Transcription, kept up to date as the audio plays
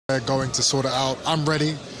going to sort it out. I'm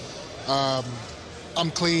ready.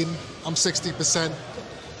 I'm clean. I'm 60%.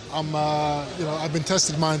 I've been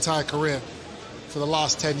tested my entire career. For the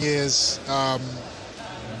last 10 years, I've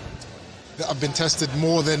been tested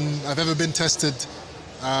more than I've ever been tested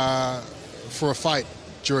for a fight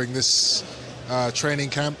during this training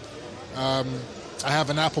camp. I have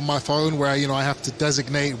an app on my phone where I have to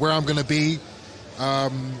designate where I'm going to be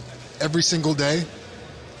every single day,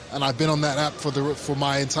 and I've been on that app for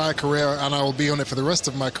my entire career, and I will be on it for the rest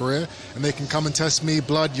of my career. And they can come and test me,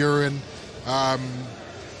 blood, urine,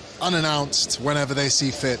 unannounced, whenever they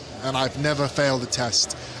see fit, and I've never failed a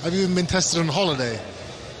test. I've even been tested on holiday.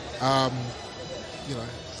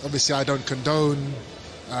 Obviously I don't condone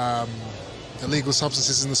illegal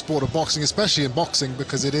substances in the sport of boxing, especially in boxing,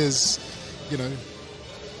 because it is,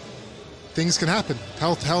 things can happen.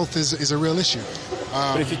 Health is a real issue.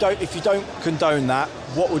 But if you don't condone that,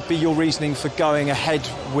 what would be your reasoning for going ahead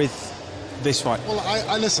with this fight? Well,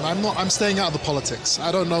 I listen. I'm staying out of the politics.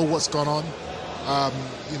 I don't know what's gone on.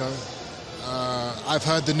 I've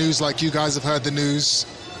heard the news like you guys have heard the news,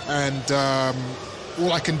 and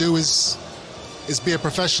all I can do is be a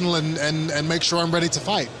professional and make sure I'm ready to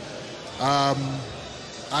fight. I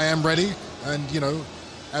am ready, and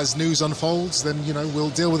as news unfolds, then we'll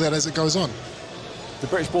deal with it as it goes on. The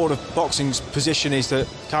British Board of Boxing's position is that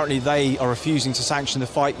currently they are refusing to sanction the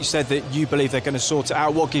fight. You said that you believe they're going to sort it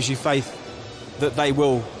out. What gives you faith that they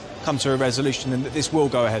will come to a resolution and that this will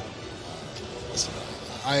go ahead?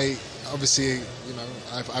 I've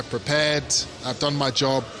prepared. I've done my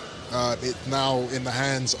job. It's now in the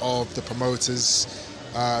hands of the promoters,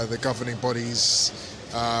 the governing bodies,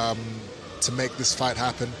 to make this fight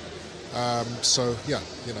happen. All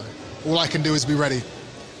I can do is be ready.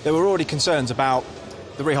 There were already concerns about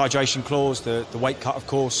the rehydration clause, the weight cut, of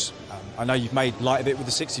course. I know you've made light of it with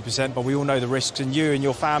the 60%, but we all know the risks. And you and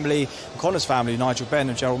your family, and Conor's family, Nigel Benn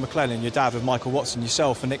and Gerald McClellan, your dad with Michael Watson,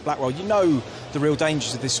 yourself and Nick Blackwell, you know the real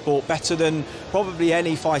dangers of this sport better than probably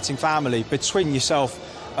any fighting family. Between yourself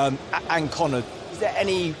and Conor, is there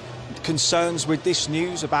any concerns with this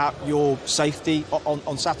news about your safety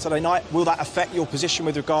on Saturday night? Will that affect your position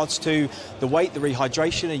with regards to the weight, the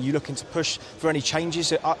rehydration? Are you looking to push for any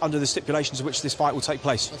changes under the stipulations of which this fight will take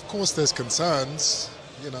place? Of course there's concerns,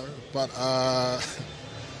 but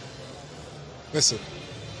listen,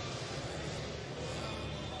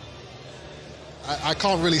 I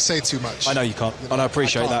can't really say too much. I know you can't, and I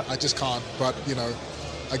appreciate that. I just can't, but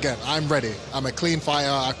again, I'm ready. I'm a clean fighter.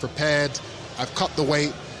 I've prepared. I've cut the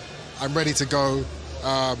weight. I'm ready to go.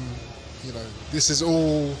 This is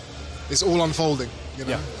all. It's all unfolding.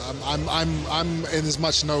 Yeah. I'm in as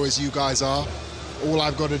much know as you guys are. All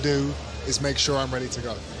I've got to do is make sure I'm ready to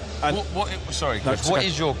go. Sorry, Chris, what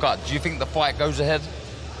is your gut? Do you think the fight goes ahead?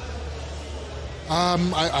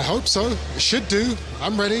 I hope so. It should do.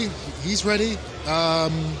 I'm ready. He's ready.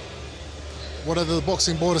 Whatever the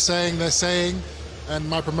boxing board are saying, they're saying, and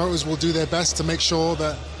my promoters will do their best to make sure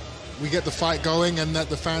that we get the fight going and that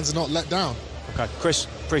the fans are not let down. Okay, Chris,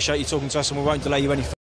 appreciate you talking to us, and we won't delay you any further.